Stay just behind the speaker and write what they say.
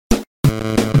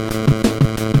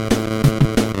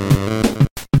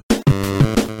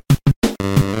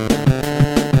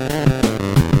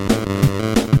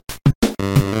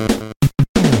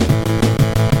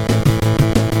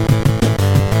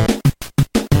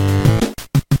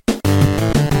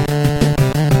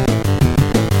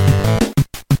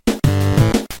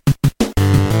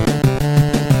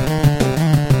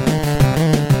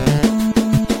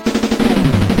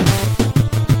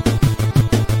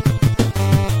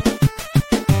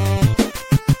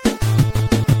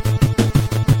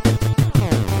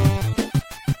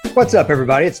What's up,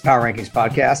 everybody? It's the Power Rankings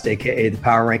Podcast, aka the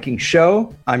Power Rankings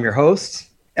Show. I'm your host,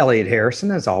 Elliot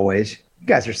Harrison, as always. You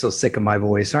guys are so sick of my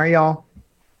voice, aren't y'all?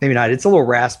 Maybe not. It's a little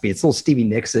raspy. It's a little Stevie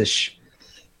Nicks-ish.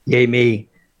 Yay me.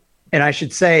 And I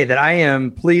should say that I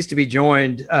am pleased to be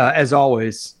joined, as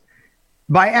always,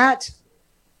 by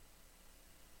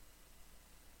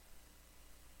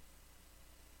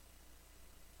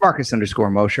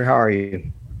 @Marcus_Mosher. How are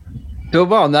you? Doing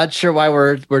well. I'm not sure why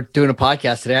we're doing a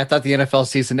podcast today. I thought the NFL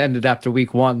season ended after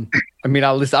week 1. I mean,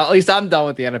 at least I'm done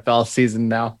with the NFL season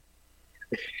now.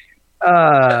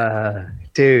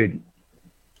 Dude,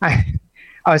 I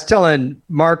was telling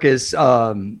Marcus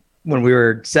when we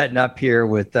were setting up here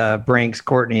with Brinks,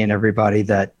 Courtney, and everybody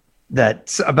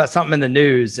that's about something in the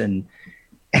news, and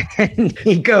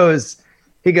he goes,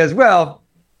 well,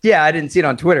 yeah, I didn't see it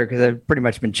on Twitter because I've pretty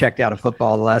much been checked out of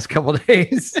football the last couple of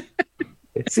days.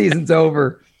 Season's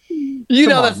over.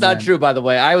 That's not true, by the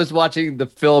way. I was watching the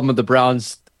film of the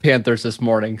Browns Panthers this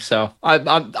morning, so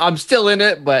I'm still in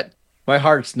it, but my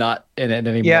heart's not in it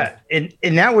anymore. Yeah,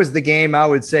 and that was the game I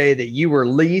would say that you were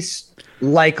least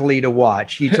likely to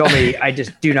watch. You told me I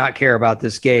just do not care about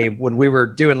this game when we were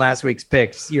doing last week's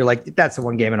picks. You're like, that's the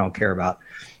one game I don't care about.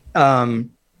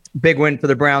 Big win for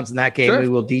the Browns in that game. Sure. We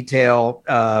will detail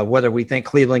whether we think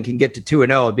Cleveland can get to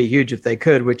 2-0. It'd be huge if they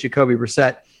could with Jacoby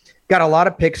Brissett. Got a lot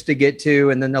of picks to get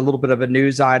to, and then a little bit of a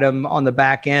news item on the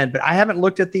back end. But I haven't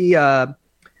looked at the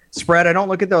spread. I don't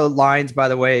look at the lines, by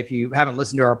the way. If you haven't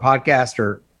listened to our podcast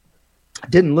or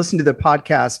didn't listen to the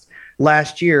podcast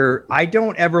last year, I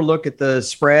don't ever look at the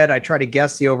spread. I try to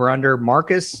guess the over-under.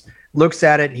 Marcus looks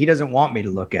at it. He doesn't want me to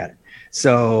look at it.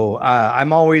 So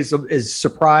I'm always as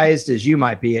surprised as you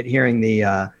might be at hearing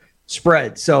the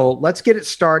spread. So let's get it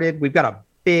started. We've got a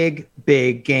big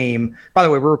game. By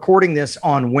the way, we're recording this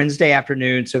on Wednesday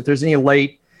afternoon. So if there's any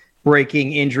late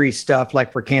breaking injury stuff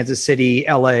like for Kansas City,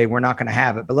 LA, we're not going to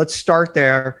have it. But let's start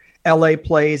there. LA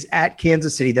plays at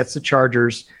Kansas City. That's the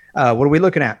Chargers. What are we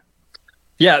looking at?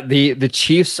 Yeah, the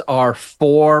Chiefs are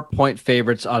 4-point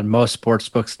favorites on most sports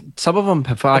books. Some of them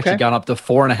have actually gone up to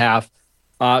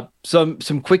 4.5.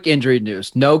 Some quick injury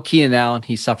news. No Keenan Allen.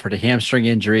 He suffered a hamstring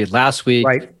injury last week.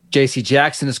 Right. JC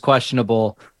Jackson is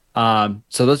questionable.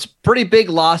 So those pretty big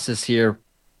losses here.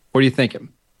 What are you thinking?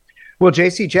 Well,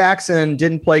 J.C. Jackson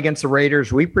didn't play against the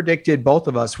Raiders. We predicted, both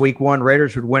of us, week 1,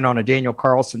 Raiders would win on a Daniel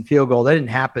Carlson field goal. That didn't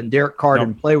happen. Derek Carr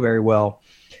didn't play very well.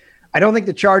 I don't think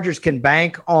the Chargers can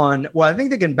bank on, I think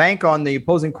they can bank on the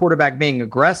opposing quarterback being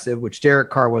aggressive, which Derek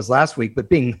Carr was last week, but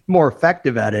being more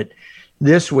effective at it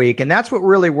this week. And that's what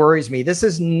really worries me. This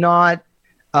is not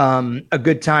a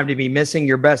good time to be missing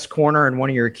your best corner and one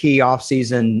of your key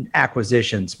offseason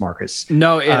acquisitions, Marcus.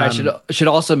 No, and I should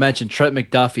also mention Trent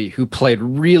McDuffie, who played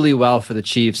really well for the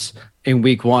Chiefs in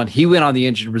week 1. He went on the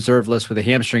injured reserve list with a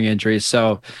hamstring injury.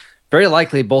 So very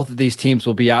likely both of these teams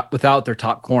will be out without their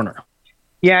top corner.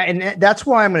 Yeah, and that's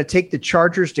why I'm going to take the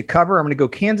Chargers to cover. I'm going to go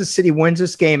Kansas City wins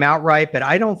this game outright, but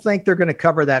I don't think they're going to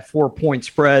cover that 4-point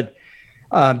spread.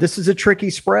 This is a tricky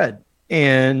spread.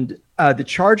 And the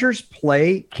Chargers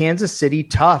play Kansas City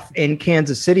tough in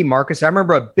Kansas City, Marcus. I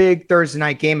remember a big Thursday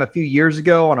night game a few years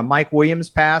ago on a Mike Williams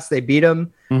pass. They beat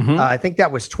him. I think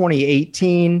that was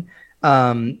 2018.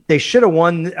 They should have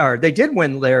won, or they did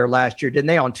win there last year, didn't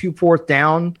they? On 2 4th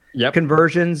down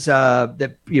conversions.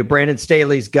 That Brandon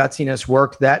Staley's gutsiness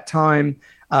worked that time.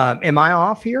 Am I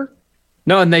off here?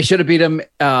 No, and they should have beat him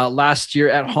last year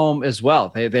at home as well.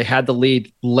 They had the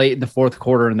lead late in the 4th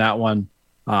quarter in that one.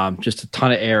 Just a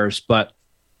ton of errors, but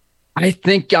I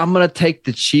think I'm going to take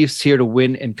the Chiefs here to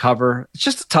win and cover. It's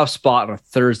just a tough spot on a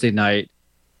Thursday night.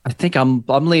 I think I'm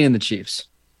leaning the Chiefs.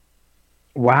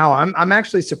 Wow, I'm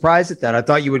actually surprised at that. I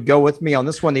thought you would go with me on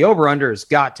this one. The over-under has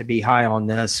got to be high on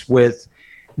this with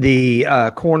the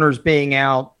corners being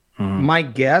out. My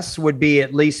guess would be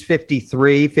at least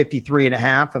 53 and a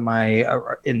half. Am I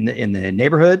in the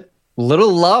neighborhood? A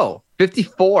little low,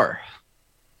 54.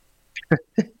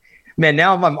 Man,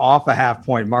 now if I'm off a half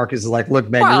point, Marcus is like, look,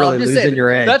 man, you're really losing your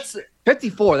edge. That's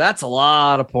 54. That's a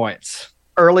lot of points.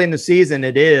 early in the season,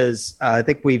 it is. I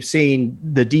think we've seen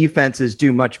the defenses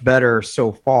do much better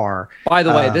so far. By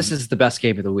the way, this is the best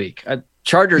game of the week.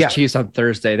 Chargers Chiefs on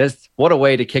Thursday. What a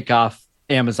way to kick off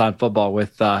Amazon football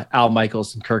with Al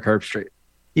Michaels and Kirk Herbstreit.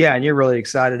 Yeah, and you're really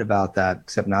excited about that,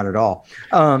 except not at all.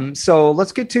 So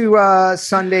let's get to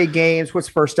Sunday games. What's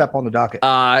first up on the docket?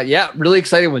 Really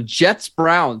exciting one.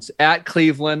 Jets-Browns at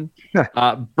Cleveland.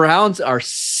 Browns are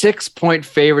 6-point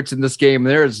favorites in this game.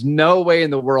 There is no way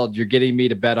in the world you're getting me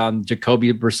to bet on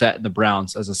Jacoby Brissett and the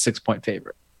Browns as a 6-point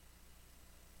favorite.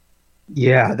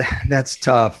 Yeah, that's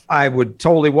tough. I would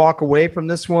totally walk away from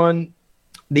this one.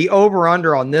 The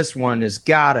over-under on this one has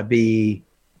got to be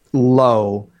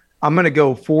low. I'm going to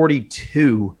go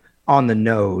 42 on the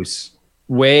nose.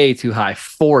 Way too high.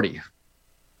 40.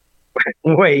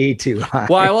 Way too high.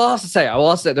 Well, I will also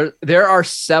say there are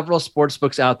several sports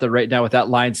books out there right now with that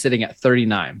line sitting at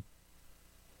 39.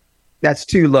 That's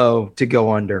too low to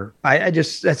go under.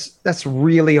 That's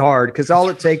really hard because all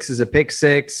it takes is a pick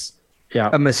six,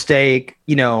 a mistake.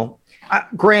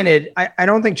 Granted, I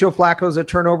don't think Joe Flacco's a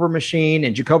turnover machine,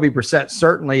 and Jacoby Brissett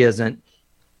certainly isn't.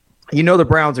 The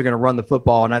Browns are going to run the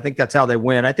football, and I think that's how they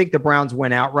win. I think the Browns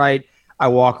win outright. I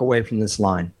walk away from this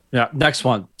line. Yeah, next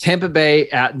one. Tampa Bay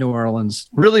at New Orleans.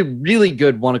 Really, really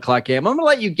good 1:00 game. I'm going to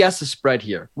let you guess the spread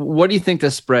here. What do you think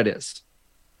the spread is?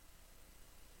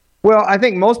 Well, I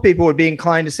think most people would be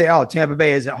inclined to say, Tampa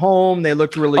Bay is at home. They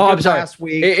looked really good last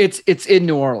week. It's in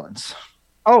New Orleans.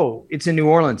 Oh, it's in New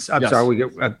Orleans. I'm sorry. We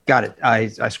got it. I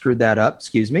screwed that up.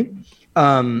 Excuse me.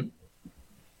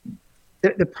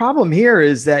 The problem here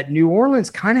is that New Orleans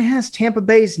kind of has Tampa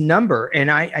Bay's number, and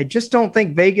I just don't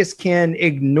think Vegas can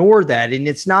ignore that. And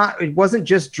it wasn't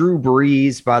just Drew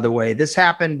Brees, by the way. This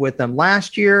happened with them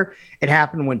last year. It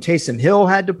happened when Taysom Hill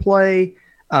had to play.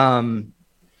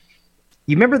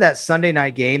 You remember that Sunday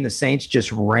night game? The Saints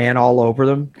just ran all over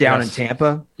them down in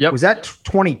Tampa. Yep. Was that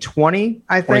 2020,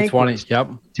 I think? 2020, yep.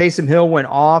 Taysom Hill went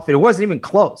off. It wasn't even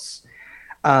close.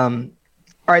 All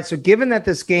right, so given that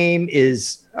this game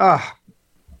is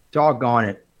doggone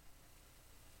it.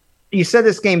 You said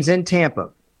this game's in Tampa.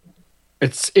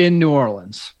 It's in New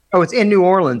Orleans. Oh, it's in New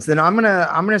Orleans. Then I'm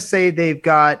gonna say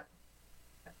I'm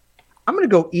gonna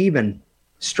go even,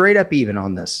 straight up even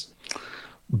on this.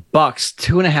 Bucks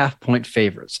 2.5-point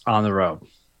favorites on the road.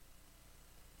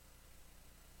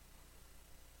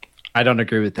 I don't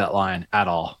agree with that line at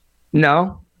all.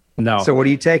 No. So what are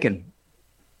you taking?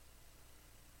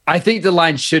 I think the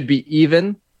line should be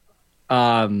even.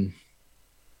 Doggone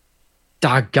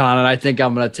it. I think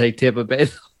I'm going to take Tampa Bay.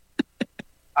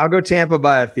 I'll go Tampa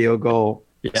by a field goal.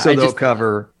 Yeah, they'll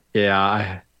cover.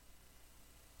 Yeah.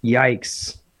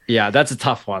 Yikes. Yeah, that's a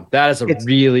tough one. That is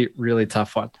really, really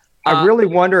tough one. I really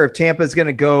wonder if Tampa's going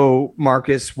to go,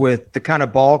 Marcus, with the kind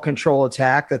of ball control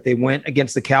attack that they went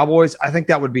against the Cowboys. I think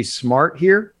that would be smart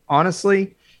here,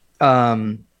 honestly.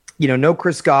 No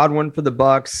Chris Godwin for the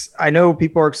Bucks. I know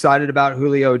people are excited about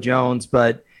Julio Jones,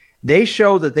 but they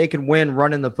show that they can win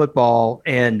running the football.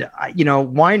 And,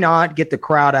 why not get the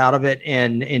crowd out of it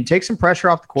and take some pressure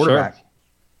off the quarterback? Sure.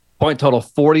 Point total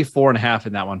 44.5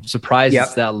 in that one. Surprised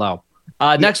it's that low.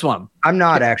 Next one. I'm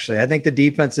not actually. I think the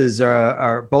defenses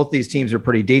are both these teams are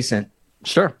pretty decent.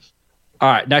 Sure.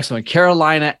 All right. Next one.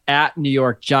 Carolina at New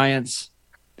York Giants.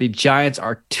 The Giants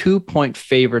are 2-point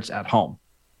favorites at home.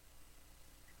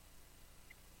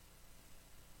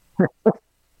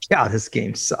 Yeah, this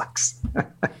game sucks.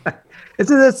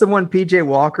 Isn't this the one PJ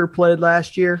Walker played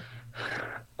last year?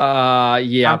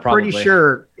 Yeah, I'm pretty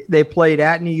sure they played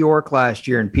at New York last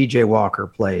year and PJ Walker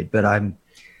played, but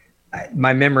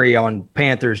my memory on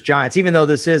Panthers Giants, even though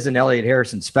this is an Elliot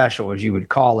Harrison special, as you would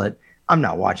call it, I'm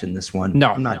not watching this one.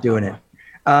 No, I'm not doing it.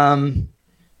 I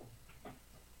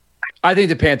think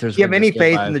the Panthers. Do you have any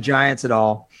faith in the Giants at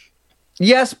all?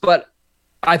 Yes, but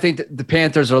I think that the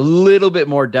Panthers are a little bit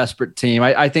more desperate team.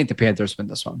 I think the Panthers win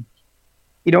this one.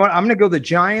 You know what? I'm going to go the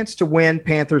Giants to win,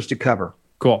 Panthers to cover.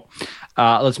 Cool.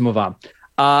 Let's move on.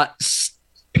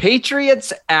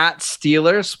 Patriots at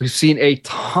Steelers. We've seen a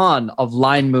ton of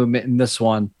line movement in this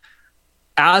one.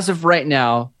 As of right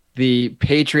now, the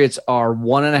Patriots are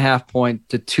 1.5-point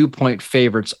to 2-point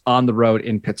favorites on the road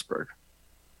in Pittsburgh.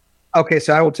 Okay,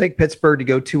 so I will take Pittsburgh to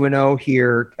go 2-0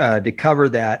 here to cover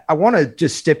that. I want to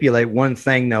just stipulate one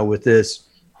thing, though, with this.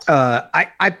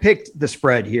 I picked the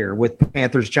spread here with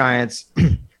Panthers Giants,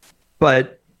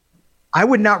 but I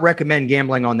would not recommend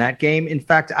gambling on that game. In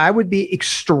fact, I would be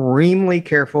extremely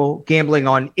careful gambling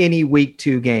on any Week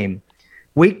 2 game.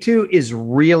 Week 2 is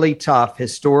really tough.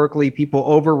 Historically, people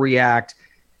overreact.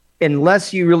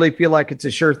 unless you really feel like it's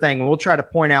a sure thing, and we'll try to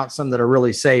point out some that are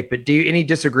really safe. But any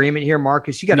disagreement here,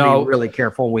 Marcus? You got to be really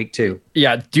careful in week 2.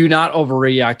 Yeah, do not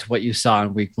overreact to what you saw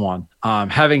in week 1.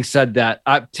 Having said that,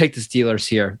 I take the Steelers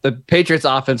here. The Patriots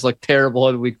offense looked terrible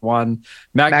in week 1.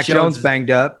 Mac Jones banged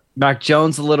up. Mac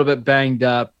Jones a little bit banged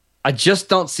up. I just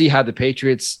don't see how the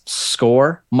Patriots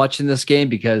score much in this game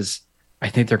because I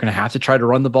think they're going to have to try to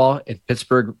run the ball. And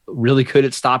Pittsburgh really good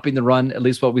at stopping the run, at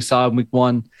least what we saw in week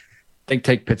 1. I think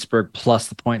take Pittsburgh plus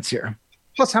the points here.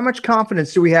 Plus, how much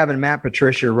confidence do we have in Matt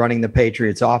Patricia running the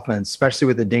Patriots offense, especially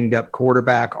with a dinged up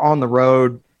quarterback on the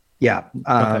road? Yeah,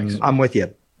 I'm with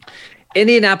you.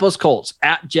 Indianapolis Colts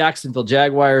at Jacksonville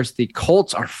Jaguars. The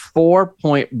Colts are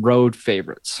 4-point road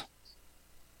favorites.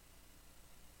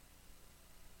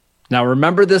 Now,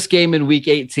 remember this game in week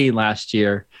 18 last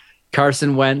year.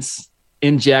 Carson Wentz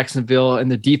in Jacksonville, and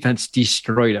the defense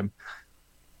destroyed him.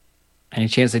 Any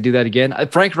chance they do that again?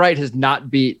 Frank Wright has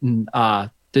not beaten the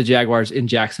Jaguars in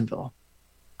Jacksonville.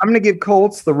 I'm going to give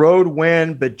Colts the road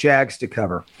win, but Jags to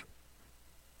cover.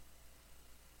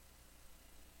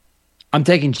 I'm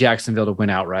taking Jacksonville to win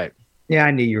outright. Yeah,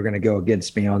 I knew you were going to go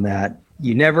against me on that.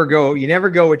 You never go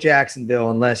with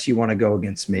Jacksonville unless you want to go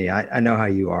against me. I know how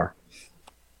you are.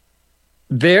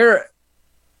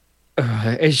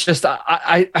 It's just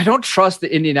I don't trust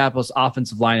the Indianapolis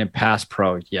offensive line and pass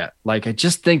pro yet. Like I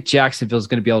just think Jacksonville is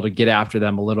going to be able to get after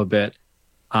them a little bit.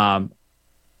 I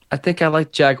think I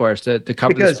like Jaguars to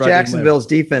cover because Jacksonville's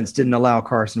defense didn't allow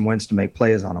Carson Wentz to make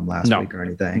plays on them last week or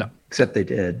anything. No. Except they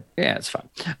did. Yeah, it's fine.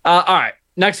 All right,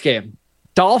 next game: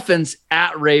 Dolphins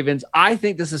at Ravens. I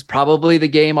think this is probably the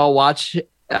game I'll watch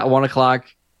at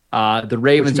 1:00. The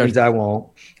Ravens I won't.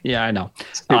 Yeah, I know.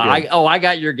 I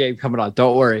got your game coming on.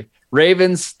 Don't worry.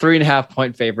 Ravens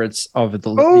 3.5-point favorites over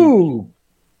the. Oh,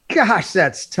 gosh,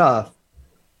 that's tough.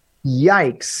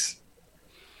 Yikes.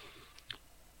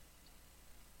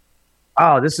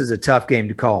 Oh, this is a tough game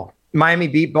to call. Miami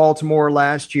beat Baltimore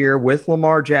last year with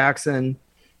Lamar Jackson.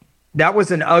 That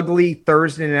was an ugly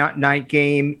Thursday night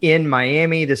game in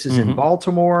Miami. This is in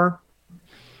Baltimore.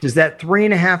 Does that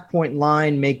 3.5-point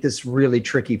line make this really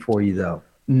tricky for you, though?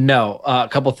 No. A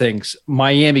couple things.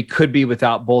 Miami could be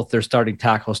without both their starting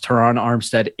tackles. Teron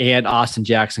Armstead and Austin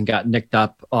Jackson got nicked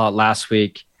up last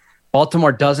week.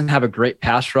 Baltimore doesn't have a great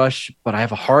pass rush, but I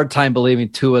have a hard time believing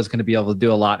Tua is going to be able to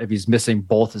do a lot if he's missing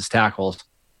both his tackles.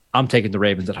 I'm taking the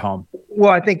Ravens at home.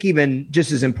 Well, I think even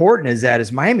just as important as that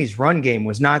is Miami's run game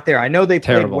was not there. I know they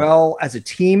played well as a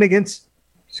team against,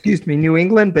 New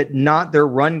England, but not their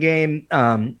run game,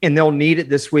 and they'll need it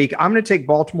this week. I'm going to take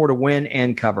Baltimore to win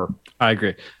and cover. I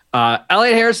agree.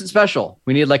 Elliot Harrison special.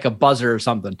 We need like a buzzer or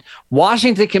something.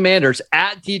 Washington Commanders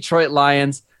at Detroit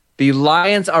Lions. The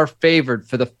Lions are favored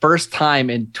for the first time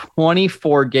in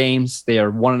 24 games. They are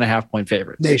 1.5-point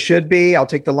favorites. They should be. I'll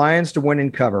take the Lions to win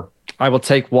and cover. I will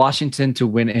take Washington to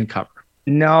win and cover.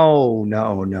 No.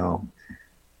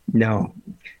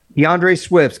 DeAndre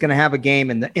Swift's going to have a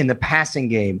game in the passing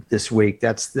game this week.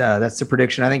 That's the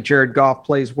prediction. I think Jared Goff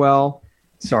plays well.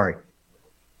 Sorry.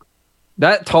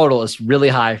 That total is really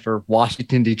high for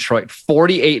Washington, Detroit,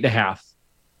 48.5.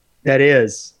 That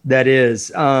is.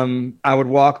 I would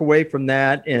walk away from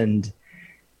that, and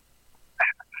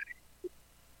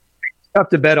tough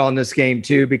to bet on this game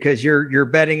too because you're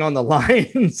betting on the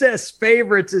Lions as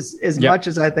favorites as much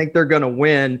as I think they're going to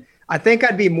win. I think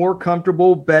I'd be more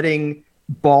comfortable betting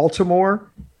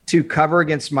Baltimore to cover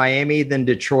against Miami than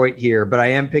Detroit here, but I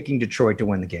am picking Detroit to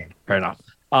win the game. Fair enough.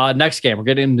 Next game, we're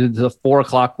getting into the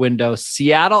 4:00 window.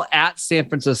 Seattle at San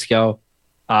Francisco.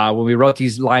 When we wrote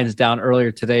these lines down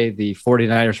earlier today, the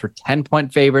 49ers were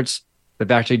 10-point favorites.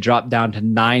 They've actually dropped down to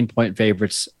 9-point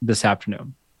favorites this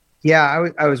afternoon. Yeah,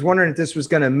 I was wondering if this was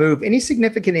going to move. Any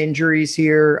significant injuries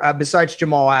here besides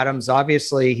Jamal Adams?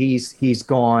 Obviously, he's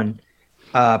gone.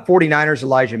 49ers,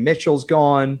 Elijah Mitchell's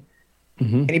gone.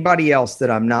 Anybody else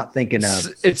that I'm not thinking of?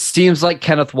 It seems like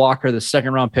Kenneth Walker, the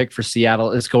second-round pick for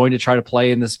Seattle, is going to try to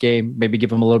play in this game, maybe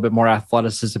give him a little bit more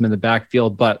athleticism in the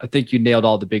backfield, but I think you nailed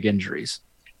all the big injuries.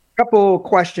 Couple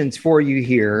questions for you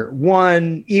here.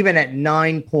 One, even at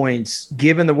 9 points,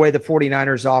 given the way the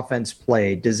 49ers offense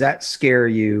played, does that scare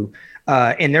you?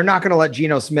 And they're not going to let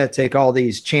Geno Smith take all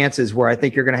these chances where I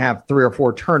think you're going to have 3 or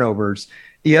 4 turnovers.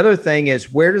 The other thing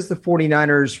is, where does the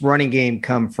 49ers running game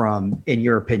come from, in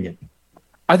your opinion?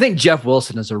 I think Jeff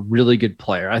Wilson is a really good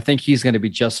player. I think he's going to be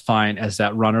just fine as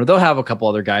that runner. They'll have a couple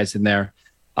other guys in there.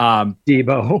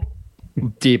 Debo.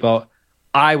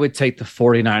 I would take the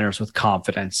 49ers with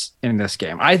confidence in this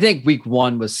game. I think week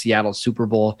 1 was Seattle's Super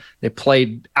Bowl. They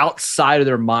played outside of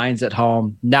their minds at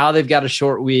home. Now they've got a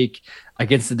short week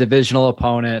against the divisional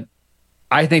opponent.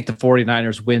 I think the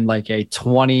 49ers win like a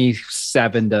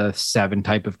 27-7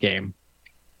 type of game.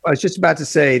 I was just about to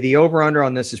say the over-under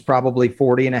on this is probably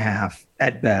 40.5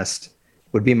 at best,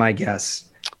 would be my guess.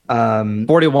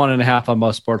 41.5 on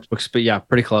most sports books, but yeah,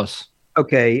 pretty close.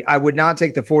 Okay, I would not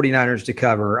take the 49ers to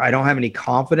cover. I don't have any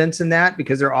confidence in that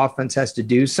because their offense has to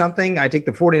do something. I take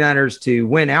the 49ers to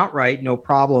win outright, no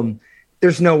problem.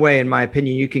 There's no way, in my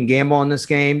opinion, you can gamble on this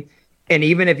game. And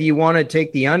even if you want to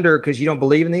take the under because you don't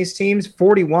believe in these teams,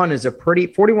 41 is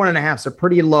 41.5 is a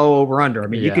pretty low over-under. I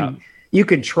mean, you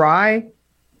can try.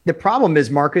 The problem is,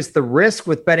 Marcus, the risk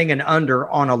with betting an under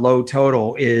on a low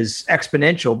total is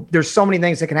exponential. There's so many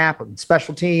things that can happen.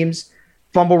 Special teams,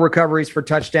 fumble recoveries for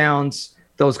touchdowns,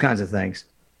 those kinds of things.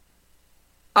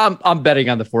 I'm betting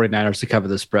on the 49ers to cover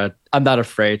the spread. I'm not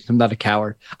afraid. I'm not a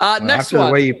coward. Next after one.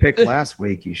 The way you picked last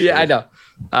week, you should. Yeah, I know.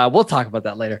 We'll talk about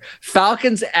that later.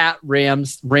 Falcons at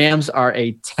Rams. Rams are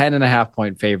a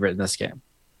 10.5-point favorite in this game.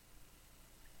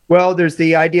 Well, there's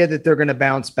the idea that they're going to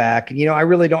bounce back. And, I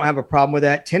really don't have a problem with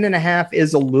that. 10.5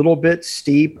 is a little bit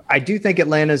steep. I do think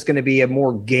Atlanta is going to be a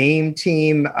more game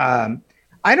team.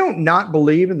 I don't not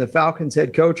believe in the Falcons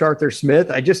head coach, Arthur Smith.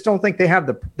 I just don't think they have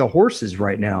the horses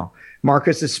right now,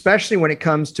 Marcus, especially when it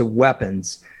comes to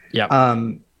weapons. Yeah.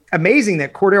 Amazing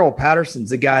that Cordero Patterson's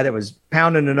the guy that was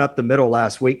pounding it up the middle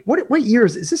last week. What year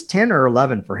is this 10 or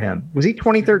 11 for him? Was he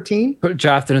 2013?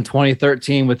 Drafted in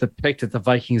 2013 with the pick that the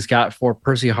Vikings got for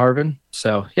Percy Harvin.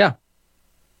 So, yeah.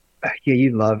 Yeah,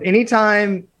 you love.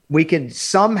 Anytime we can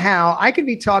somehow, I could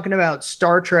be talking about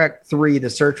Star Trek 3, The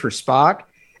Search for Spock,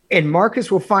 and Marcus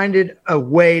will find it a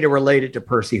way to relate it to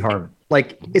Percy Harvin.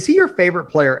 Like, is he your favorite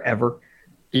player ever?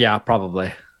 Yeah,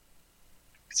 probably.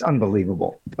 It's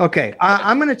unbelievable. Okay,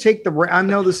 I'm going to take I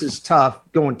know this is tough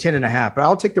going 10.5, but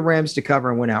I'll take the Rams to cover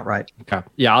and win outright. Okay.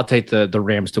 Yeah, I'll take the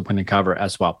Rams to win and cover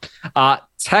as well.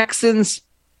 Texans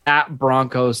at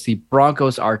Broncos. The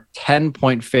Broncos are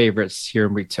 10-point favorites here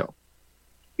in week 2.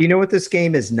 You know what this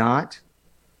game is not?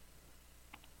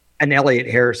 An Elliot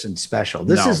Harrison special.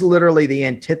 This is literally the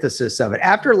antithesis of it.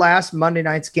 After last Monday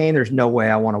night's game, there's no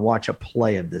way I want to watch a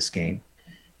play of this game.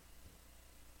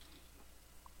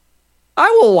 I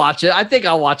will watch it. I think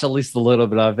I'll watch at least a little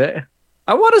bit of it.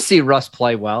 I want to see Russ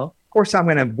play well. Of course, I'm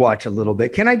going to watch a little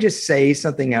bit. Can I just say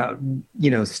something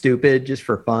stupid just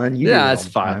for fun? Yeah, it's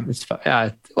fine. It's fine.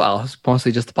 Yeah, well, it's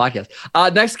mostly just the podcast.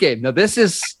 Next game. Now, this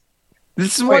is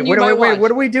one you might watch. What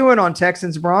are we doing on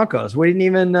Texans Broncos? We didn't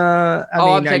even.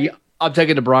 I'm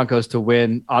taking the Broncos to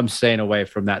win. I'm staying away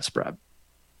from that spread.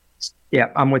 Yeah,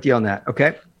 I'm with you on that.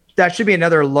 Okay, that should be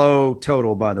another low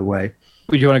total, by the way.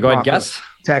 Do you want to go ahead and guess?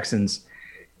 Texans.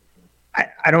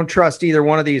 I don't trust either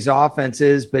one of these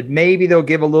offenses, but maybe they'll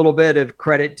give a little bit of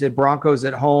credit to Broncos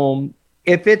at home.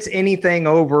 If it's anything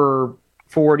over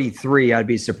 43, I'd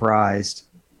be surprised.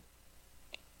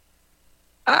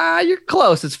 You're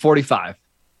close. It's 45.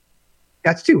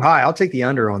 That's too high. I'll take the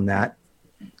under on that.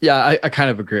 Yeah, I kind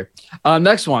of agree.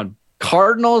 Next one.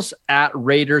 Cardinals at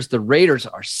Raiders. The Raiders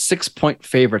are 6-point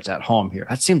favorites at home here.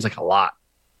 That seems like a lot.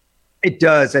 It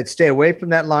does. I'd stay away from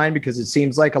that line because it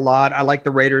seems like a lot. I like the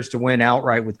Raiders to win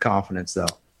outright with confidence, though.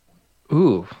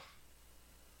 Ooh.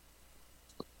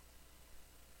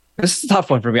 This is a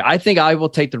tough one for me. I think I will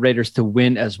take the Raiders to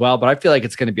win as well, but I feel like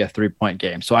it's going to be a 3-point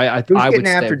game. So I Who's would getting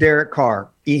after Derek Carr?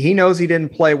 He knows he didn't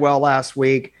play well last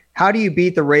week. How do you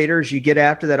beat the Raiders? You get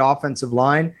after that offensive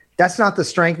line. That's not the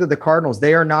strength of the Cardinals.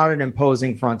 They are not an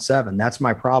imposing front seven. That's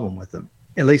my problem with them,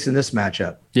 at least in this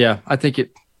matchup. Yeah, I think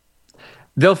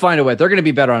they'll find a way. They're going to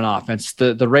be better on offense.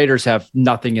 The Raiders have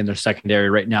nothing in their secondary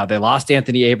right now. They lost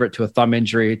Anthony Averett to a thumb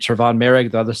injury. Trevon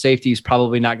Merrick, the other safety, is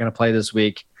probably not going to play this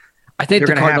week. I think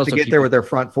they're going to have to get there with their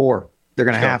front four. They're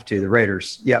going to have to. The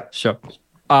Raiders. Yep. Sure.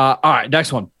 All right.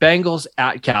 Next one. Bengals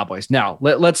at Cowboys. Now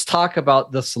let's talk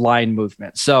about this line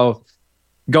movement. So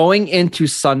going into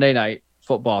Sunday night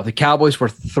football, the Cowboys were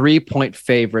 3-point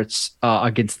favorites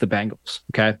against the Bengals.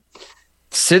 Okay.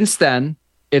 Since then,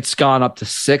 it's gone up to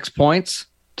 6 points,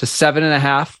 to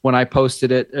 7.5 when I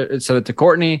posted it, sent it to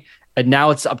Courtney, and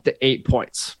now it's up to 8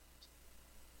 points.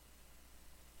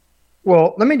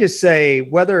 Well, let me just say,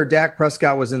 whether Dak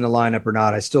Prescott was in the lineup or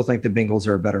not, I still think the Bengals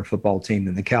are a better football team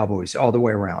than the Cowboys all the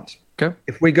way around. Okay.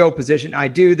 If we go position, the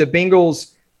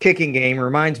Bengals kicking game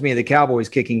reminds me of the Cowboys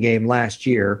kicking game last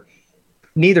year.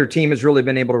 Neither team has really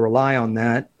been able to rely on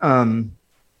that.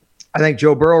 I think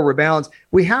Joe Burrow rebounds.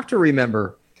 We have to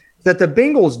remember that the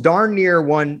Bengals darn near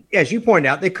won, as you pointed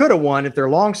out, they could have won if their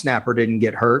long snapper didn't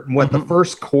get hurt. And the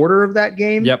first quarter of that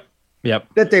game? Yep.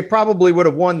 That they probably would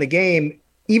have won the game,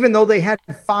 even though they had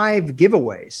 5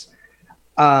 giveaways.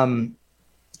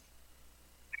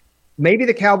 Maybe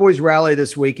the Cowboys rally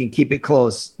this week and keep it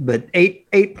close, but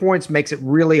eight points makes it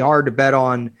really hard to bet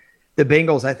on the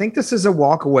Bengals. I think this is a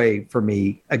walk away for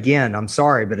me. Again, I'm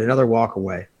sorry, but another walk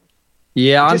away.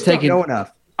 Yeah, I don't know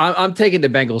enough. I'm taking the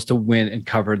Bengals to win and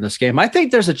cover in this game. I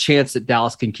think there's a chance that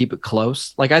Dallas can keep it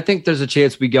close. Like, I think there's a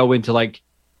chance we go into like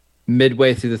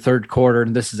midway through the third quarter,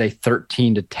 and this is a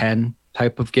 13-10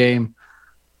 type of game.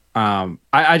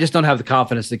 I just don't have the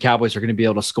confidence the Cowboys are going to be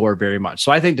able to score very much.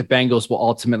 So I think the Bengals will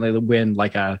ultimately win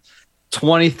like a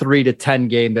 23-10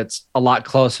 game that's a lot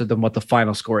closer than what the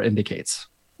final score indicates.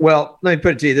 Well, let me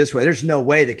put it to you this way. There's no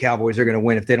way the Cowboys are going to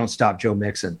win if they don't stop Joe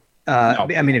Mixon. No.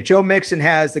 I mean, if Joe Mixon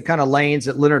has the kind of lanes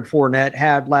that Leonard Fournette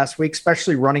had last week,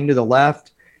 especially running to the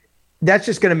left, that's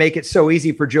just going to make it so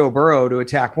easy for Joe Burrow to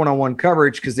attack one-on-one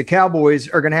coverage because the Cowboys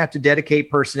are going to have to dedicate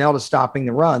personnel to stopping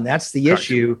the run. That's the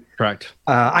issue. Correct.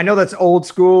 I know that's old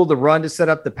school, the run to set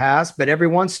up the pass, but every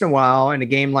once in a while in a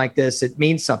game like this, it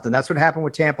means something. That's what happened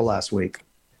with Tampa last week.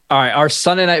 All right, our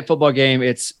Sunday night football game,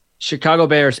 it's Chicago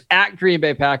Bears at Green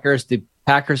Bay Packers. The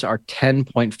Packers are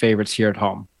 10-point favorites here at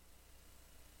home.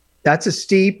 That's a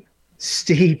steep.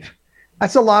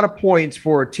 That's a lot of points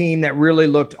for a team that really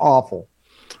looked awful.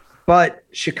 But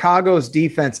Chicago's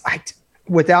defense,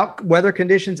 without weather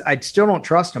conditions, I still don't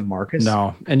trust them, Marcus.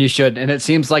 No, and you should. And it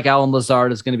seems like Alan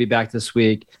Lazard is going to be back this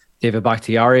week. David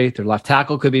Bakhtiari, their left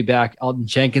tackle, could be back. Alton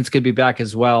Jenkins could be back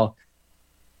as well.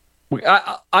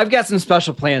 I've got some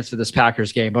special plans for this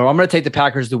Packers game, but I'm going to take the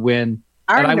Packers to win.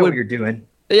 I know what you're doing.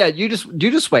 Yeah, you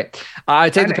just wait. I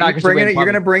take the Packers to win. You're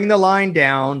going to bring the line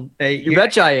down. You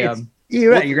betcha I am.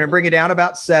 You're going to bring it down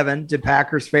about 7 to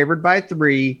Packers favored by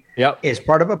 3. Yep. As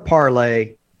part of a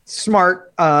parlay.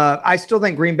 Smart. I still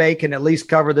think Green Bay can at least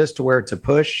cover this to where it's a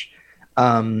push.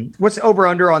 What's over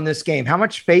under on this game? How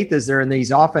much faith is there in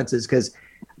these offenses? Because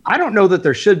I don't know that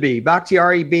there should be.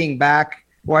 Bakhtiari being back,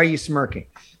 why are you smirking?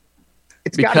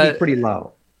 It's got to be pretty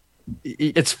low.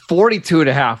 It's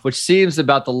 42.5, which seems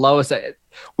about the lowest.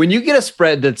 When you get a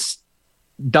spread that's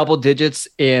double digits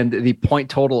and the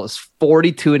point total is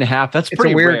 42.5, that's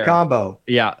pretty weird rare. Combo.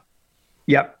 Yeah.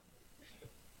 Yep.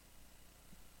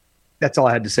 That's all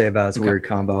I had to say about it. It's a weird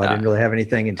combo. I didn't really have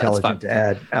anything intelligent to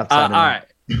add outside of that. All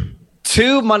right.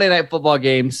 2 Monday Night Football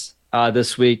games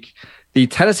this week. The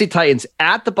Tennessee Titans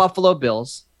at the Buffalo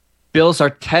Bills. Bills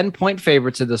are 10-point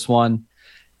favorites in this one.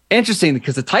 Interesting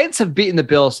because the Titans have beaten the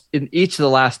Bills in each of the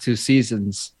last 2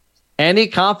 seasons. Any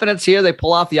confidence here they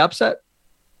pull off the upset?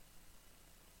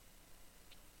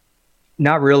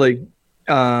 Not really.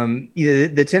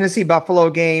 The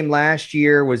Tennessee-Buffalo game last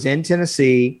year was in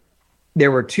Tennessee.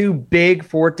 There were 2 big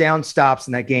 4th down stops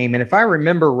in that game. And if I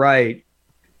remember right,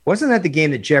 wasn't that the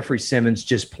game that Jeffrey Simmons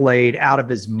just played out of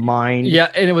his mind? Yeah,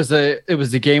 and it was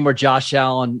the game where Josh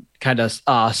Allen kind of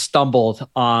stumbled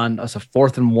on a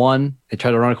 4th and 1. They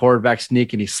tried to run a quarterback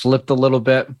sneak, and he slipped a little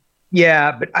bit.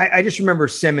 Yeah, but I just remember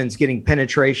Simmons getting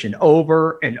penetration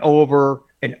over and over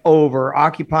and over,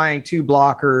 occupying 2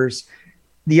 blockers.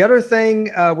 The other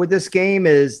thing with this game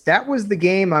is that was the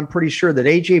game I'm pretty sure that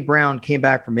A.J. Brown came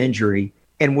back from injury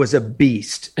and was a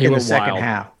beast in the second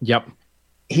half. Yep.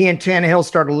 He and Tannehill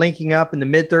started linking up in the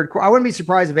mid-third quarter. I wouldn't be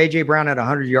surprised if A.J. Brown had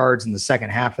 100 yards in the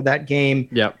second half of that game.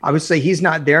 Yep. Obviously, he's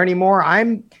not there anymore.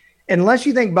 Unless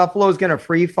you think Buffalo is going to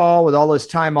free fall with all this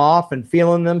time off and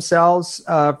feeling themselves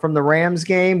from the Rams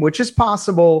game, which is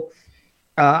possible,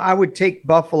 I would take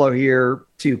Buffalo here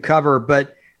to cover,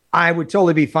 but I would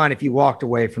totally be fine if you walked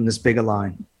away from this big a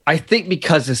line. I think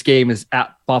because this game is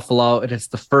at Buffalo and it's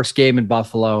the first game in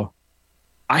Buffalo,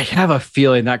 I have a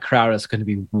feeling that crowd is going to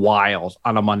be wild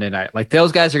on a Monday night. Like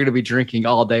those guys are going to be drinking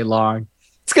all day long.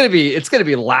 It's going to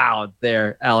be loud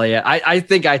there, Elliot. I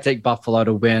think I take Buffalo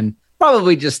to win.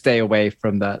 Probably just stay away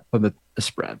from the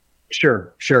spread.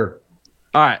 Sure.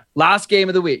 All right, last game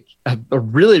of the week, a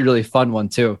really, really fun one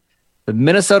too. The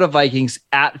Minnesota Vikings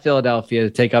at Philadelphia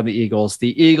to take on the Eagles.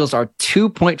 The Eagles are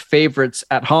 2-point favorites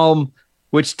at home,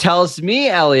 which tells me,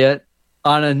 Elliot,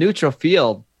 on a neutral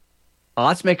field,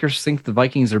 odds makers think the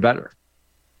Vikings are better.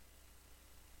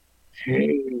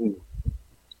 I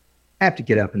have to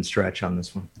get up and stretch on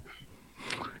this one.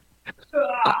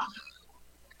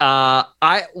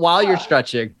 While you're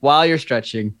stretching,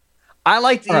 I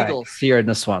like the Eagles here in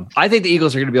this one. I think the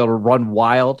Eagles are going to be able to run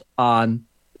wild on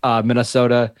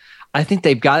Minnesota. I think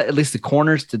they've got at least the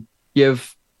corners to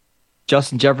give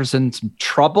Justin Jefferson some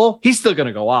trouble. He's still going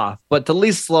to go off, but to at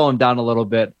least slow him down a little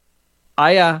bit.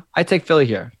 I take Philly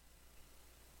here.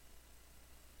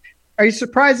 Are you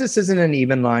surprised this isn't an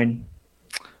even line?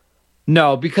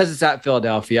 No, because it's at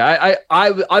Philadelphia.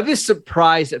 I'd be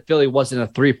surprised if Philly wasn't a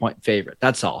 3-point favorite.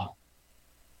 That's all.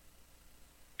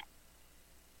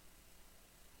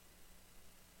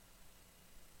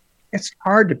 It's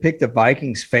hard to pick the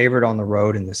Vikings favorite on the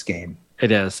road in this game.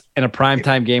 It is. In a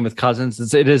primetime game with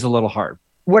Cousins, it is a little hard.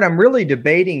 What I'm really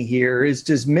debating here is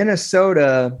does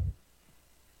Minnesota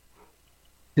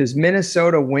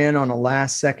win on a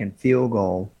last-second field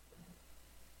goal?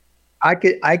 I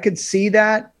could see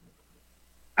that.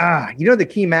 The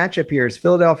key matchup here is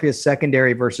Philadelphia's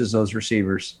secondary versus those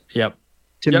receivers. Yep.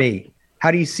 To me,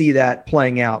 how do you see that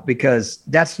playing out? Because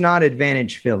that's not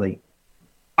advantage Philly.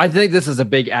 I think this is a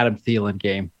big Adam Thielen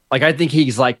game. Like, I think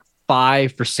he's like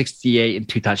 5 for 68 and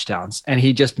 2 touchdowns, and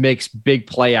he just makes big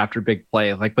play after big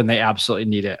play, like when they absolutely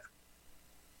need it.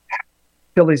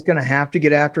 Philly's going to have to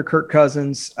get after Kirk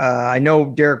Cousins. I know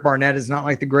Derek Barnett is not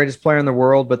like the greatest player in the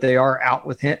world, but they are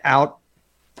out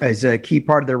as a key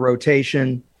part of their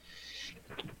rotation.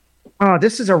 Oh,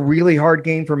 this is a really hard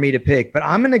game for me to pick, but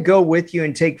I'm going to go with you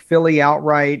and take Philly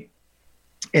outright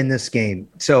in this game.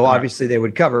 So obviously they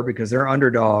would cover because they're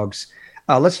underdogs.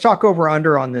 Let's talk over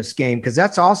under on this game because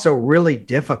that's also really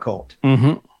difficult.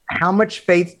 Mm-hmm. How much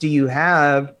faith do you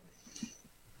have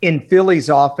in Philly's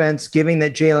offense, given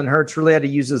that Jalen Hurts really had to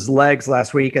use his legs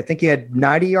last week? I think he had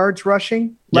 90 yards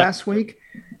rushing last week.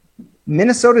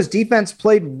 Minnesota's defense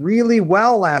played really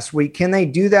well last week. Can they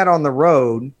do that on the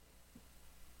road?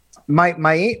 My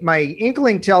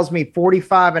inkling tells me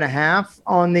 45.5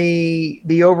 on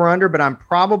the over-under, but I'm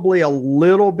probably a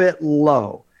little bit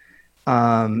low.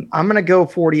 I'm going to go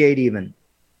 48 even.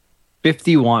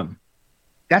 51.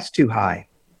 That's too high.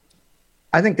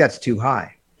 I think that's too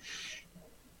high.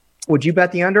 Would you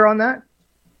bet the under on that?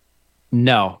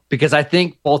 No, because I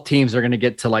think both teams are going to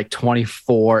get to like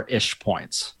 24-ish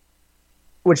points.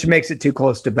 Which makes it too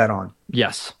close to bet on.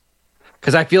 Yes.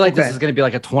 Because I feel like this is going to be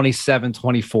like a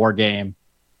 27-24 game,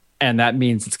 and that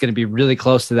means it's going to be really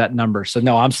close to that number. So,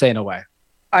 no, I'm staying away.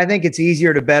 I think it's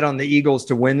easier to bet on the Eagles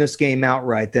to win this game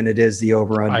outright than it is the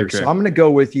over-under. So I'm going to go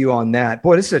with you on that.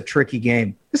 Boy, this is a tricky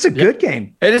game. This is a good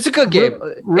game. It is a good game.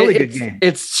 Really good game.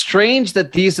 It's strange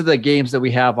that these are the games that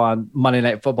we have on Monday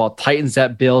Night Football. Titans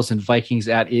at Bills and Vikings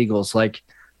at Eagles. Like,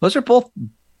 those are both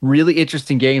really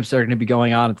interesting games that are going to be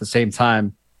going on at the same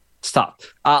time. Stop.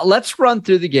 Let's run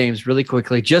through the games really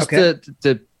quickly just to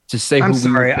say who I'm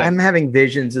sorry. I'm having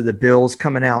visions of the Bills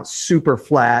coming out super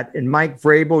flat and Mike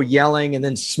Vrabel yelling and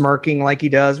then smirking like he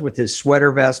does with his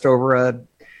sweater vest over a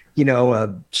dry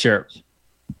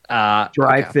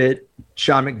fit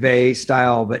Sean McVay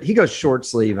style, but he goes short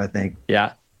sleeve, I think.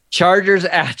 Yeah. Chargers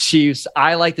at Chiefs.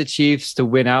 I like the Chiefs to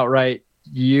win outright.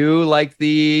 You like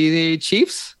the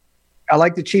Chiefs? I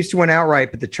like the Chiefs to win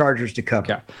outright, but the Chargers to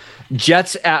cover. Okay.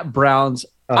 Jets at Browns.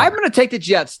 I'm going to take the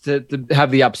Jets to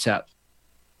have the upset.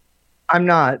 I'm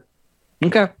not.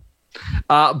 Okay.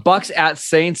 Bucks at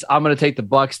Saints. I'm going to take the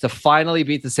Bucks to finally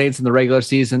beat the Saints in the regular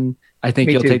season. I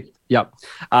think you'll take. Yep.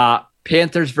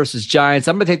 Panthers versus Giants.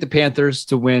 I'm going to take the Panthers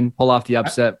to win, pull off the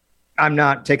upset. I'm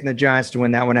not taking the Giants to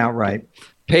win that one outright.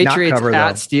 Patriots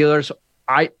at Steelers.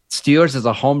 Steelers as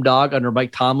a home dog under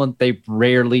Mike Tomlin. They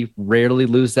rarely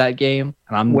lose that game.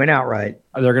 And win outright.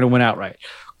 They're going to win outright.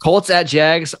 Colts at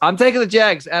Jags. I'm taking the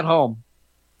Jags at home.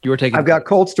 You were taking. I've got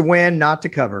Colts to win, not to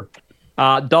cover.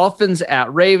 Dolphins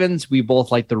at Ravens. We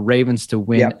both like the Ravens to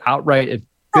win outright and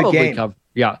probably cover.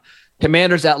 Yeah.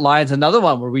 Commanders at Lions. Another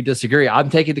one where we disagree. I'm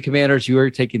taking the Commanders. You are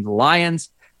taking the Lions.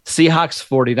 Seahawks,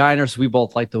 49ers. We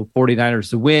both like the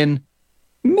 49ers to win.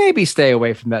 Maybe stay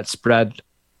away from that spread.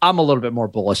 I'm a little bit more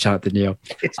bullish on it than you.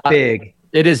 It's big.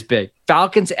 It is big.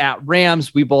 Falcons at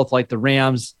Rams. We both like the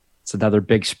Rams. It's another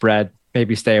big spread.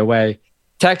 Maybe stay away.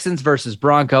 Texans versus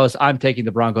Broncos. I'm taking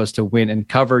the Broncos to win and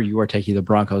cover. You are taking the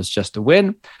Broncos just to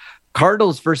win.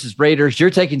 Cardinals versus Raiders. You're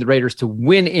taking the Raiders to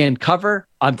win and cover.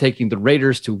 I'm taking the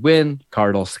Raiders to win,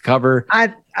 Cardinals to cover.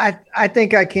 I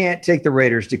think I can't take the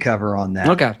Raiders to cover on that.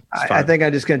 Okay. I think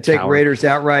I'm just going to take Raiders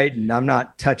outright, and I'm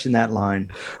not touching that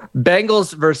line.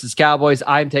 Bengals versus Cowboys.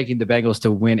 I'm taking the Bengals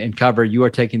to win and cover. You are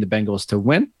taking the Bengals to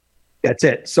win. That's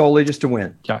it. Solely just to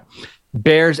win. Okay.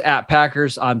 Bears at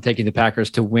Packers. I'm taking the Packers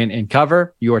to win and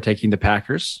cover. You are taking the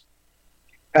Packers.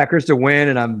 Packers to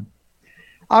win, and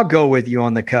I'll go with you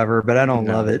on the cover, but I don't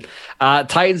love it.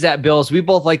 Titans at Bills. We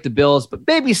both like the Bills, but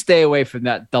maybe stay away from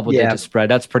that double-digit spread.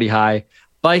 That's pretty high.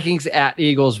 Vikings at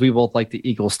Eagles. We both like the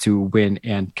Eagles to win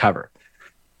and cover.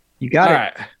 You got it. All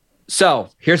right. So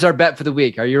here's our bet for the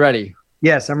week. Are you ready?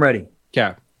 Yes, I'm ready.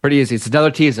 Okay. Pretty easy. It's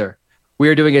another teaser. We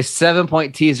are doing a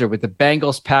 7-point teaser with the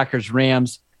Bengals, Packers,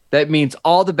 Rams. That means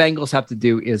all the Bengals have to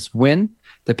do is win.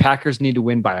 The Packers need to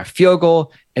win by a field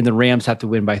goal, and the Rams have to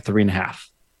win by 3.5.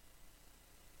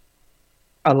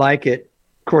 I like it.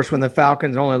 Of course, when the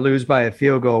Falcons only lose by a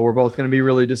field goal, we're both going to be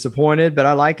really disappointed, but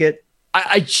I like it.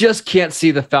 I just can't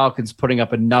see the Falcons putting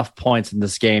up enough points in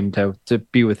this game to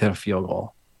be within a field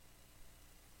goal.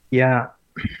 Yeah.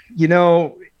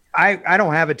 I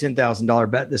don't have a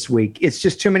 $10,000 bet this week. It's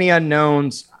just too many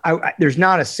unknowns. There's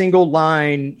not a single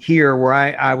line here where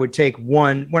I would take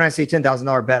one. When I say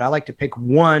 $10,000 bet, I like to pick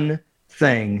one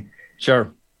thing.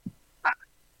 Sure.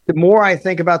 The more I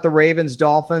think about the Ravens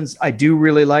Dolphins, I do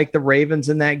really like the Ravens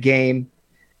in that game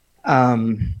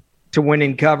to win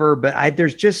and cover. But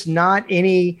there's just not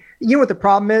any. You know what the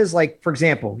problem is? Like, for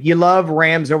example, you love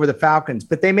Rams over the Falcons,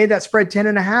 but they made that spread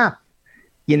 10.5.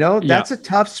 That's a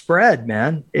tough spread,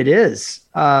 man. It is.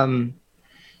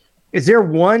 Is there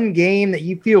one game that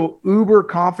you feel uber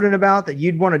confident about that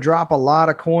you'd want to drop a lot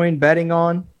of coin betting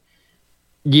on?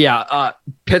 Yeah,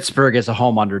 Pittsburgh is a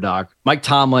home underdog. Mike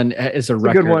Tomlin is a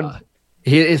record. Good one.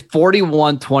 He is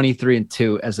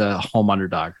 41-23-2 as a home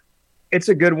underdog. It's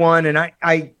a good one, and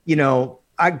I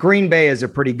Green Bay is a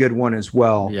pretty good one as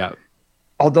well. Yeah.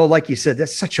 Although, like you said,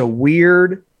 that's such a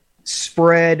weird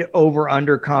spread over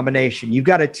under combination. You've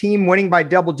got a team winning by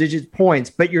double digit points,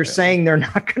 but you're saying they're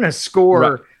not going to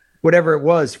score whatever it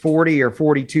was, 40 or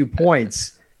 42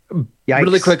 points. Yikes.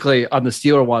 Really quickly on the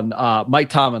Steeler one, Mike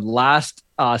Tomlin last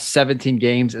 17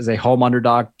 games as a home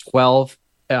underdog,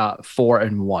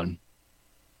 12-4-1.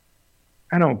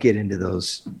 I don't get into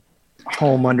those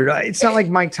home underdog. It's not like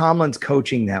Mike Tomlin's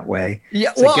coaching that way.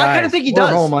 Yeah, well, I kind of think he does.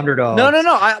 Home underdog.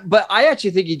 No. But I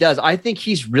actually think he does. I think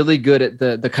he's really good at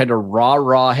the kind of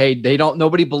raw. Hey,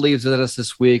 nobody believes in us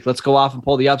this week. Let's go off and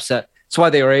pull the upset. That's why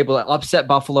they were able to upset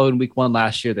Buffalo in week 1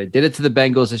 last year. They did it to the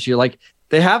Bengals this year. Like,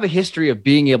 they have a history of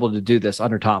being able to do this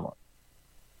under Tomlin.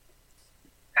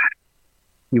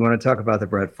 You want to talk about the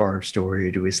Brett Favre story,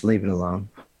 or do we just leave it alone?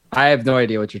 I have no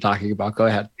idea what you're talking about. Go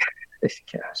ahead.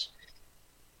 Gosh.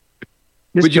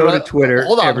 Just go to Twitter.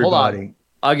 Hold on.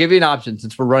 I'll give you an option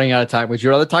since we're running out of time. Would you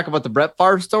rather talk about the Brett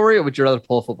Favre story, or would you rather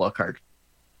pull a football card?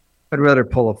 I'd rather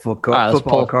pull a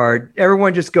football card.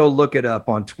 Everyone just go look it up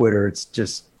on Twitter. It's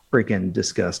just freaking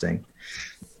disgusting.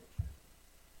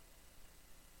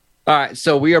 All right,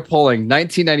 so we are pulling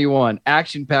 1991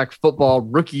 action-packed football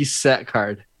rookie set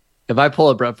card. If I pull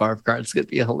a Brett Favre card, it's going to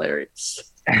be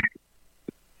hilarious.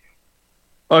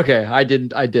 Okay, I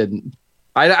didn't.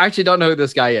 I actually don't know who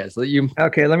this guy is.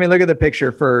 Okay, let me look at the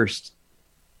picture first.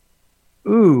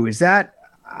 Ooh, is that?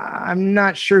 I'm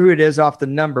not sure who it is off the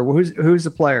number. Who's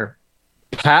the player?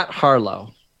 Pat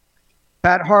Harlow.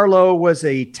 Pat Harlow was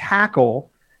a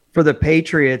tackle for the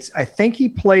Patriots. I think he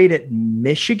played at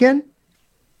Michigan.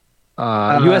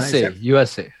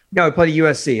 USC. No, he played at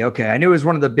USC. Okay, I knew it was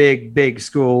one of the big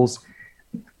schools.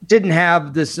 Didn't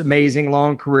have this amazing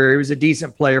long career. He was a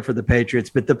decent player for the Patriots,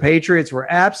 but the Patriots were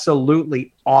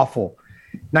absolutely awful.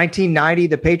 1990,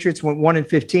 the Patriots went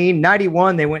 1-15.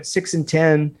 91, they went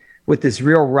 6-10 with this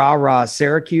real rah-rah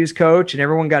Syracuse coach, and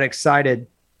everyone got excited.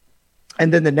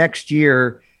 And then the next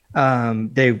year,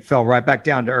 they fell right back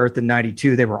down to earth in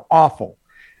 92. They were awful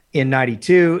in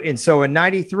 92. And so in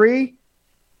 93,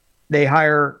 they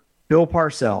hire Bill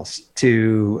Parcells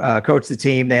to coach the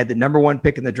team. They had the number 1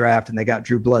 pick in the draft, and they got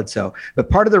Drew Bledsoe. But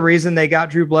part of the reason they got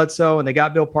Drew Bledsoe and they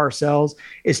got Bill Parcells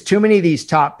is too many of these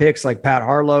top picks like Pat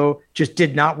Harlow just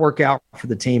did not work out for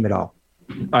the team at all.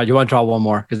 All right, you want to draw one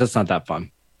more? Because that's not that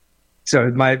fun. So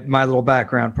my little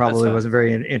background probably wasn't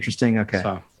very interesting. Okay.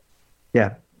 So.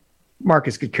 Yeah.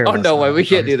 Marcus could care less. Oh, no way. We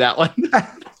can't do that one.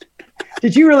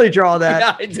 Did you really draw that?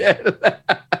 Yeah, I did.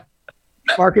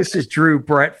 Marcus just drew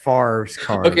Brett Favre's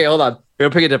card. Okay, hold on. We're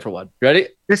going to pick a different one. Ready?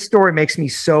 This story makes me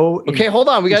so Okay, hold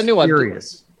on. We got a new one.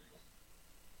 Furious.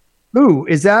 Ooh,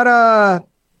 is that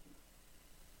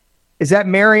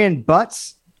Marion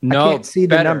Butts? No. I can't see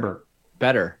the number.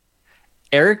 Better.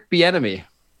 Eric Bieniemy.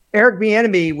 Eric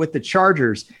Bieniemy with the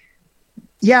Chargers.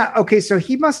 Yeah, okay, so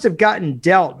he must have gotten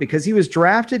dealt because he was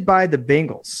drafted by the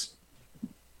Bengals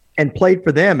and played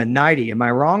for them in 90. Am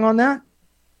I wrong on that?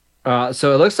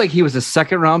 So it looks like he was a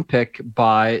second-round pick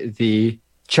by the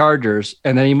Chargers,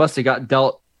 and then he must have got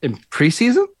dealt in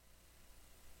preseason?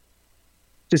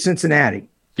 To Cincinnati.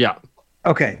 Yeah.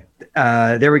 Okay,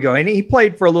 there we go. And he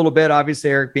played for a little bit.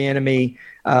 Obviously, Eric Bieniemy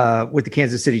with the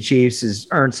Kansas City Chiefs has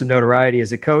earned some notoriety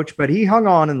as a coach, but he hung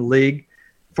on in the league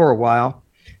for a while.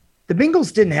 The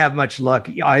Bengals didn't have much luck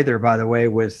either, by the way,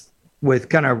 with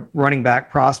kind of running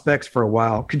back prospects for a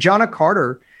while. Kajana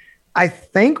Carter, I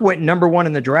think, went number 1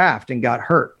 in the draft and got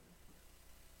hurt.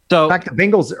 So, in fact, the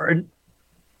Bengals are.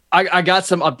 I got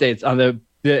some updates on the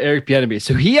Eric Bieniemy.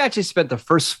 So he actually spent the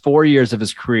first 4 years of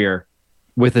his career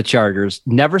with the Chargers,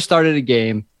 never started a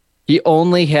game. He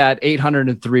only had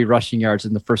 803 rushing yards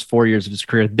in the first 4 years of his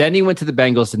career. Then he went to the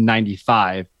Bengals in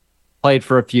 95, played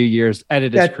for a few years,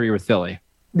 ended his career with Philly.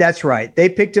 That's right. They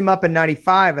picked him up in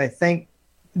 95. I think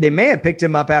they may have picked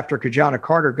him up after Kajana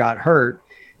Carter got hurt.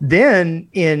 Then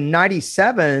in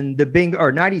 97,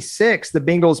 96, the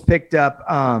Bengals picked up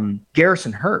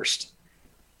Garrison Hurst.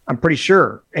 I'm pretty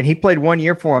sure. And he played 1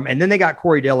 year for him. And then they got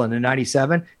Corey Dillon in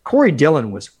 97. Corey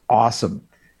Dillon was awesome.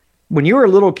 When you were a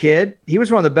little kid, he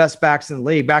was one of the best backs in the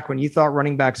league back when you thought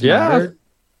running backs mattered.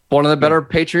 One of the better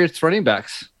Patriots running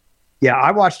backs. Yeah,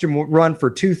 I watched him run for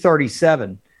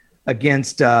 237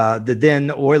 against the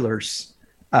then Oilers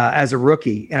as a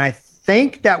rookie. And I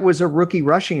think that was a rookie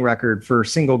rushing record for a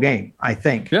single game, I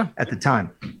think, at the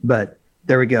time. But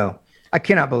there we go. I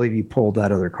cannot believe you pulled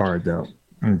that other card, though.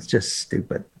 It's just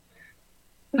stupid.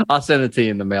 I'll send it to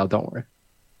you in the mail. Don't worry.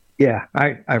 Yeah,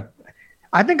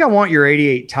 I think I want your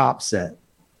 88 top set.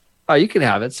 Oh, you can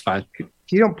have it. It's fine. If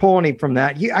you don't pull any from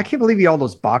that, I can't believe you all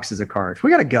those boxes of cards.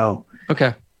 We got to go.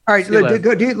 Okay. All right.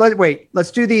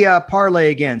 Let's do the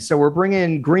parlay again. So we're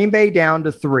bringing Green Bay down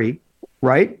to 3,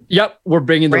 right? Yep. We're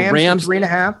bringing the Rams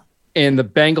 3.5. And the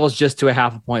Bengals just to a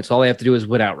 0.5 point. So all they have to do is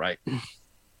win outright.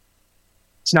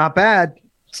 It's not bad.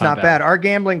 It's not bad. Our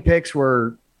gambling picks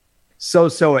were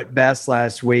so at best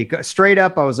last week. Straight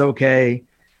up, I was okay.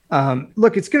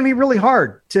 Look, it's going to be really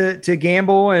hard to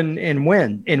gamble and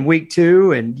win in week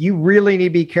 2, and you really need to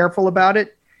be careful about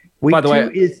it. Week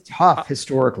 2 is tough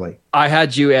historically. I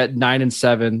had you at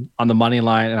 9-7 on the money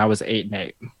line, and I was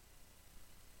 8-8.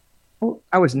 Well,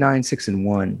 I was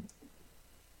 9-6-1.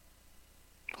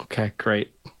 Okay,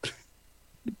 great.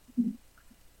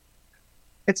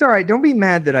 It's all right. Don't be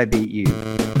mad that I beat you.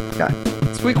 God,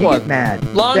 it's week 1. Get mad.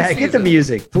 Long Get the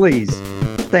music, please.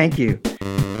 Thank you.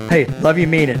 Hey, love you,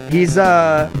 mean it. He's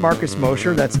Marcus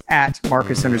Mosher. That's at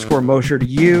Marcus_Mosher to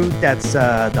you. That's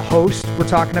the host we're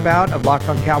talking about of Locked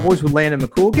On Cowboys with Landon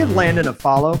McCool. Give Landon a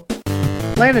follow.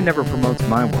 Landon never promotes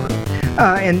my work.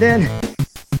 And then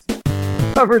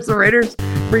covers the Raiders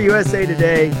for USA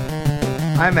Today.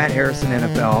 I'm at Harrison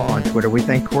NFL on Twitter. We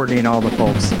thank Courtney and all the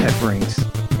folks at Brings.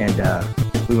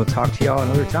 And we will talk to y'all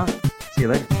another time. See you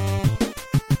later.